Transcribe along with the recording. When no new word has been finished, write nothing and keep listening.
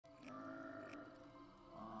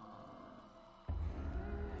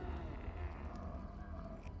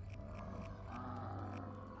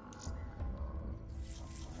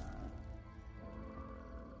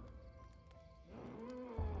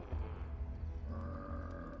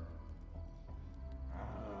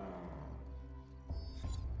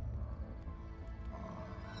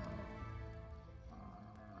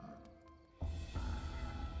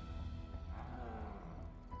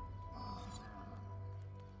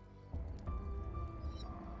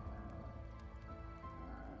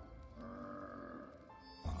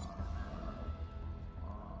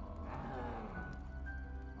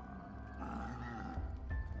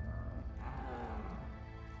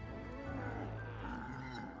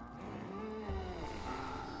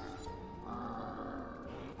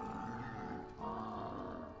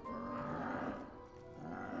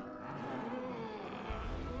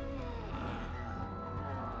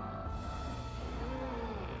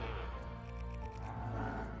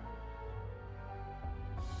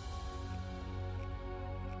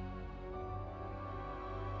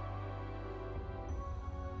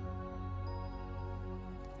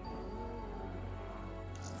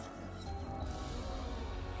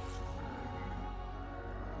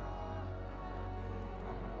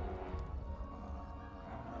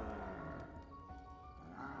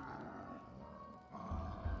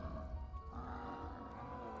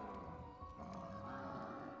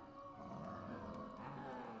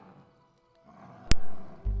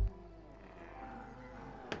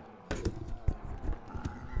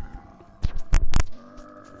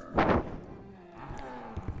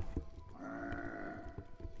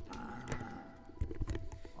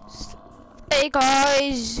Hey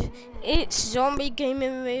guys, it's Zombie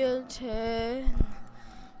Gaming Realtor.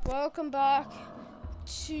 Welcome back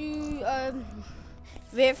to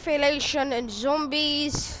revaltian and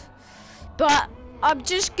zombies. But I'm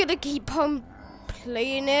just gonna keep on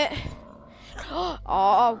playing it.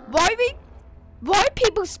 Oh, why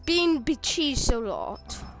people being bitchy so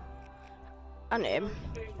lot? And him.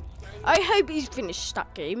 I hope he's finished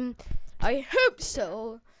that game. I hope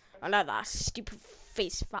so. I know that stupid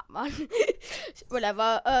face fat man.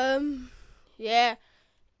 Whatever. Yeah.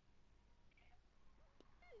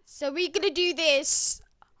 So we're gonna do this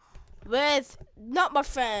with not my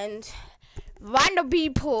friend, random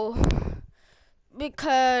people,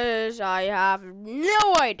 because I have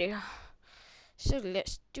no idea. So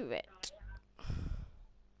let's do it.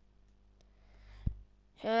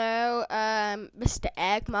 Hello, Mr.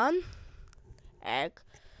 Eggman. Egg.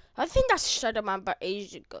 I think that's Shadow Man, but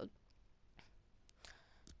ages ago.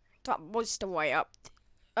 That was the way up.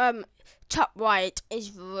 Top right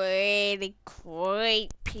is really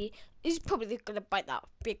creepy. He's probably gonna bite that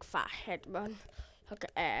big fat head, man, like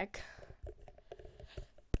an egg.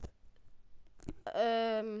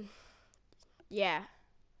 Yeah.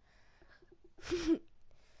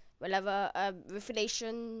 Whatever.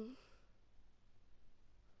 Revelation.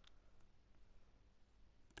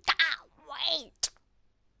 Ah, wait.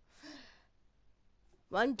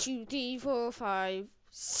 1, 2, 3, 4, 5,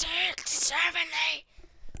 6, 7, 8.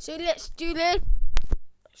 So let's do this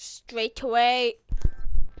straight away.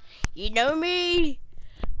 You know me.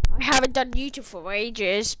 I haven't done YouTube for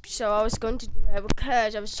ages, so I was going to do it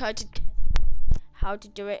because I was trying to test how to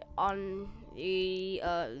do it on the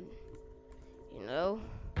you know.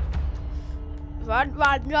 Run,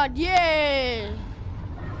 yeah!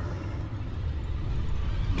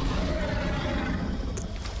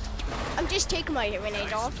 I'm just taking my hearing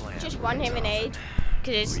aid off. Just one hearing aid.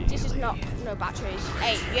 Because this is no batteries.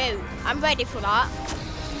 Hey, you, I'm ready for that.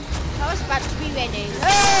 I was about to be ready.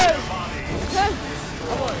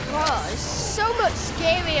 Oh my god, it's so much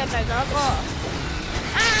scarier than I thought.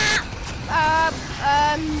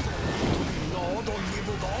 No, don't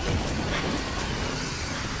nibble down.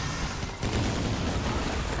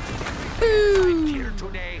 Here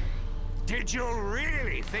today. Did you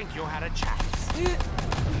really think you had a chance?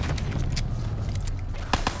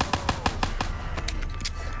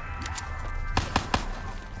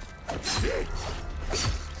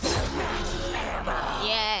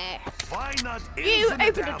 Yeah. Why not You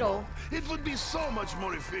open the door. It would be so much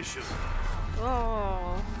more efficient.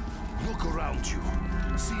 Oh. Look around you.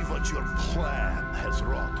 See what your plan has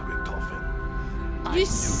wrought, Richtofen. You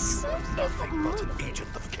nothing but an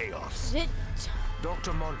agent of chaos. It.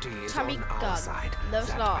 Dr. Monty is on our God. side. No,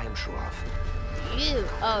 that not. I am sure of. You.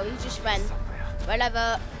 Oh, he just went. Somewhere.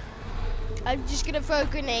 Whatever. I'm just gonna throw a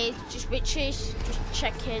grenade. Just witches. Just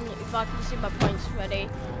checking if I can see my points ready.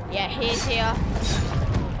 Yeah, here's here.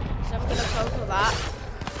 So I'm gonna go for that.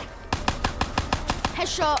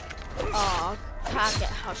 Headshot. Oh, can't get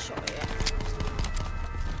headshot yet.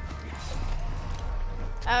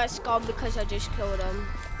 Oh, it's gone because I just killed him.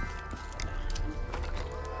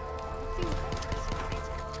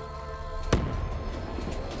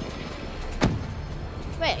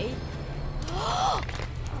 Wait. Look.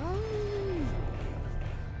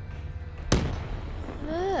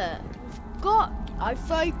 I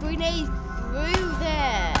throw grenades through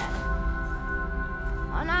there.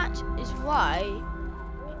 And that is why.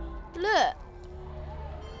 Look.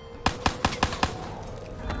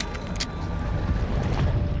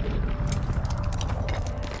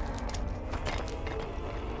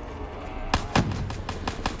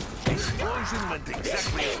 The explosion went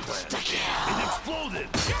exactly as planned. It exploded.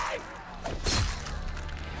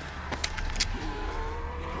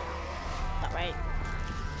 That right.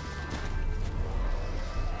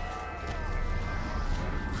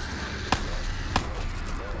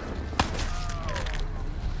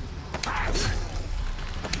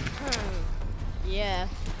 Yeah,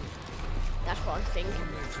 that's what I'm thinking.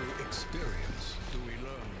 Only through experience do we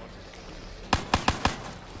learn what.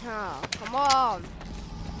 Oh, come on.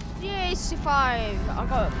 Yeah, 65. I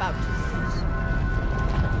got about 2 minutes.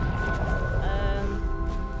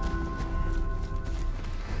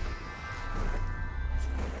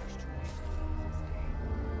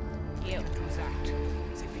 Do that,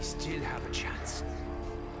 as if we still have a chance.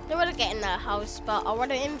 I want to get in the house, but I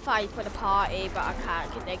want to invite for the party, but I can't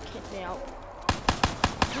because they kicked me out.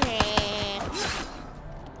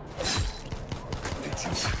 Did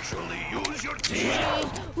you actually use your team?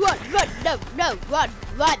 Run, run, back,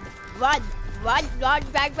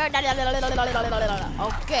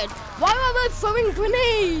 oh good. Why am I throwing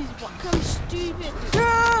grenades? What kind of stupid?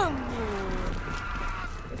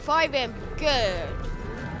 5 am. Good.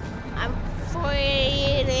 I'm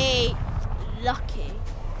really lucky.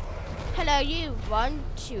 Hello, you. 1,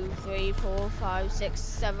 2, 3, 4, 5, 6,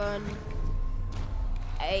 7,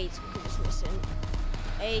 8. Who's missing?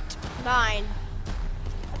 8, 9.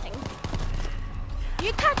 I think.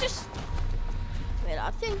 You can't just. Wait, I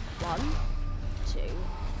think 1, 2,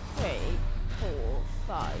 3, 4,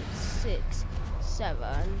 5, 6,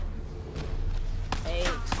 7, 8,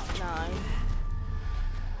 9,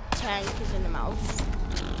 10 is in the mouth.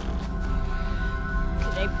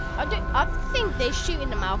 I think they shoot in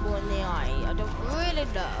the mouth or in the eye. I don't really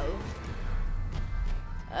know.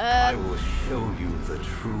 I will show you the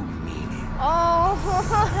true meaning. Oh,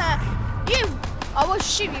 you! I will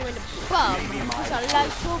shoot you in the bum because I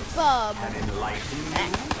like your bum.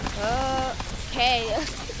 Okay.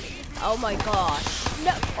 Oh my gosh.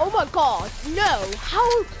 No. Oh my god. No.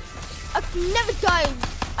 How? I've never died.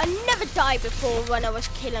 I never died before when I was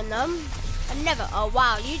killing them. I never. Oh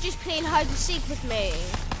wow. You just playing hide and seek with me.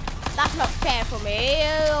 That's not fair for me.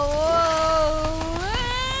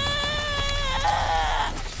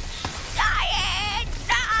 Dying!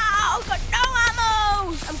 No! Got no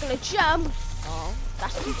ammo! I'm gonna jump. Oh,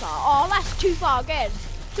 that's too far. Oh, that's too far again.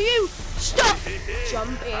 You stop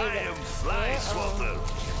jumping. I am fly swatter.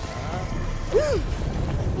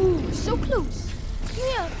 Ooh, so close. Come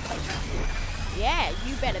here. Yeah,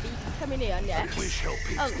 you better be coming here next. Wish help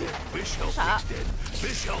is dead. Wish help is dead.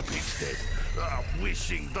 Wish help is dead.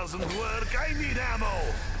 Wishing doesn't work. I need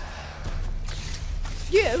ammo.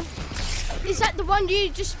 You? Is that the one you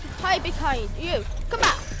just hide behind? You, come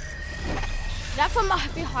back. That from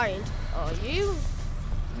behind. Oh, you?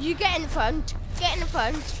 You get in front. Get in the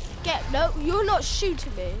front. No, you're not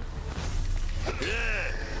shooting me.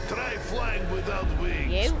 Yeah, try flying without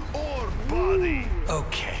wings. You? Or body.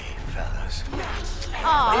 Okay, fellas. Oh,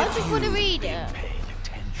 I just want to read it. Paying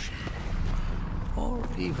attention, or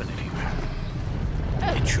even if you haven't,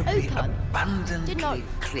 it should be abundantly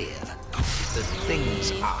clear that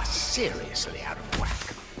things are seriously out of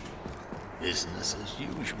whack. Business as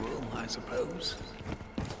usual, I suppose.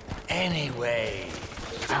 Anyway,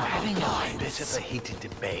 I'm having a bit of a heated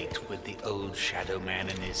debate with the old Shadow Man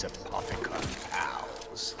and his apothecary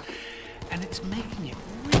pals. And it's making it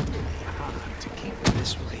really hard to keep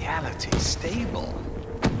this reality stable.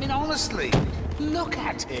 I mean, honestly, look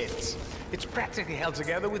at it. It's practically held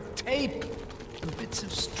together with tape and bits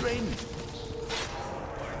of string.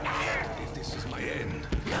 If this is my end,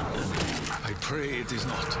 I pray it is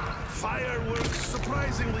not. Fire works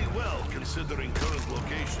surprisingly well considering current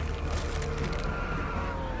location.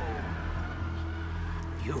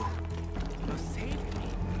 You saved me.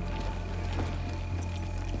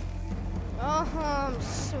 I'm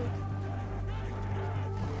so.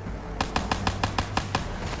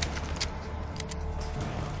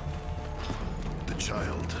 The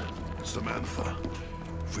child, Samantha.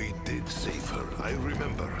 We did save her, I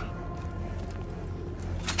remember.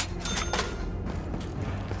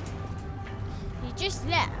 You just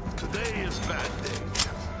left. Today is bad day.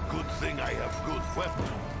 Good thing I have good weapon.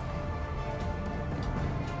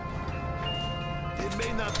 It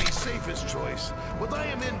may not be safest choice, but I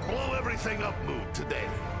am in blow everything up mood today.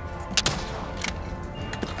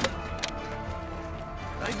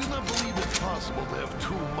 I do not believe it's possible to have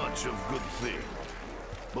too much of good thing.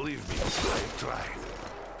 Believe me, I've tried.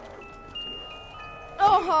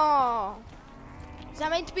 Oh, is that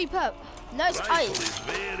meant to be purple? No, it's Rifle ice. is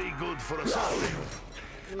very good for assaulting.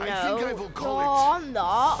 No, I think I will call I'm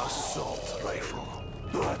not. assault rifle.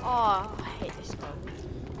 Oh, I hate this gun.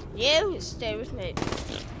 You stay with me.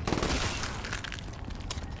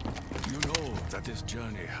 You know that this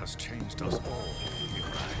journey has changed us all,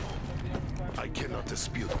 Ibrahim. I cannot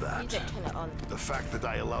dispute You that. don't turn it on. The fact that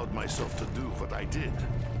I allowed myself to do what I did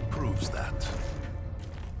proves that.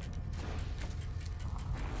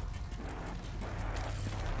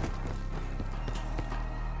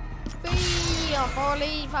 I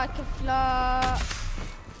believe I can fly.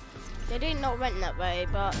 They did not went that way,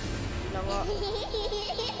 but you know what?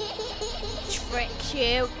 Tricked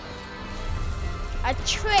you. I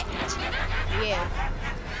tricked you.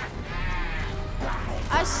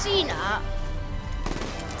 I seen that.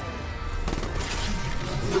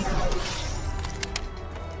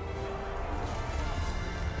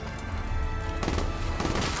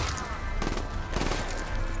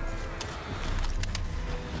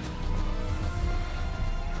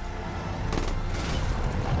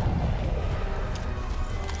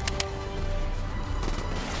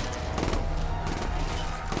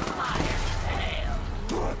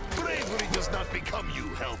 Bravery does not become you,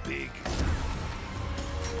 Hellpig.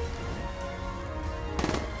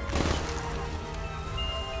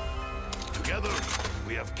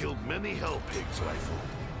 have killed many hell pigs, rifle.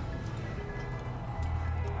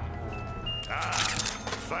 Ah,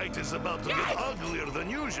 fight is about to get uglier than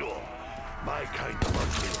usual. My kind of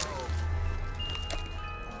ugly.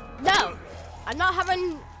 No! I'm not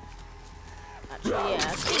having... Actually, yeah.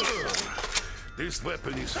 I think so. This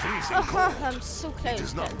weapon is freezing cold. I'm so close. It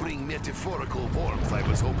does not bring metaphorical warmth I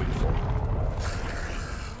was hoping for.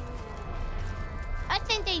 I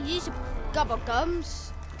think they use gobble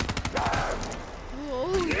gums.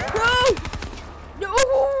 Oh, no! No!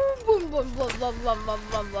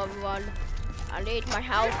 Run. I need my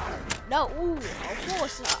health. No! Ooh, I'll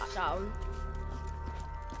force that down.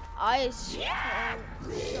 So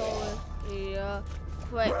here.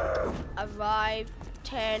 Quick. Arrive.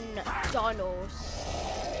 10 Donalds.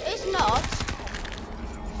 It's not.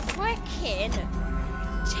 Freaking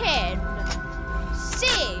 10.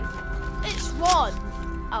 See? It's 1.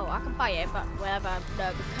 Oh, I can buy it, but whatever.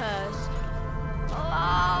 No, because.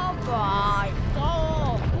 Oh my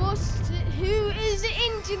god. Who is the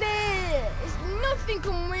engineer? It's nothing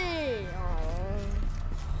on me. Oh.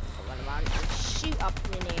 Run around and shoot up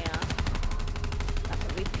in here. Like a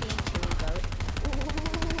repeating boat.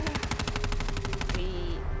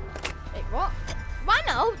 Wait, what? Why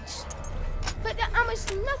not? But there is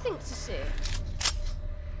nothing to see.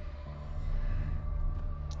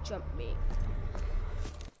 Jump me.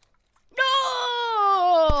 No!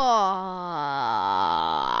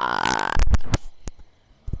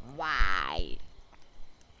 Why?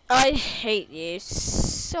 I hate you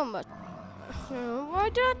so much. Why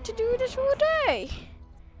do I have to do this all day?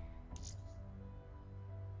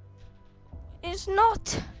 It's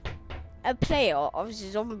not a player of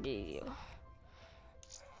zombie.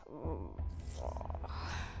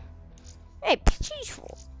 Hey, Peachy's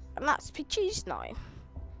for, and that's Peachy's now.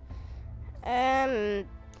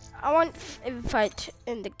 I want a fight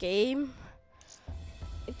in the game.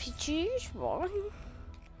 Peachy's one.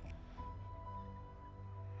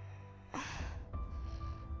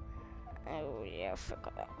 Oh yeah, I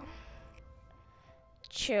forgot that one.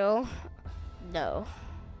 Chill. No.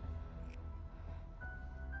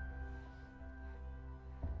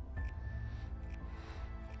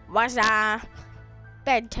 What's that?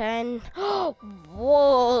 Benton.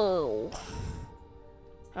 Whoa.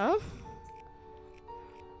 Huh?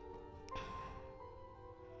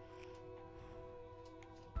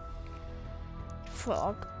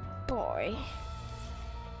 Frog boy.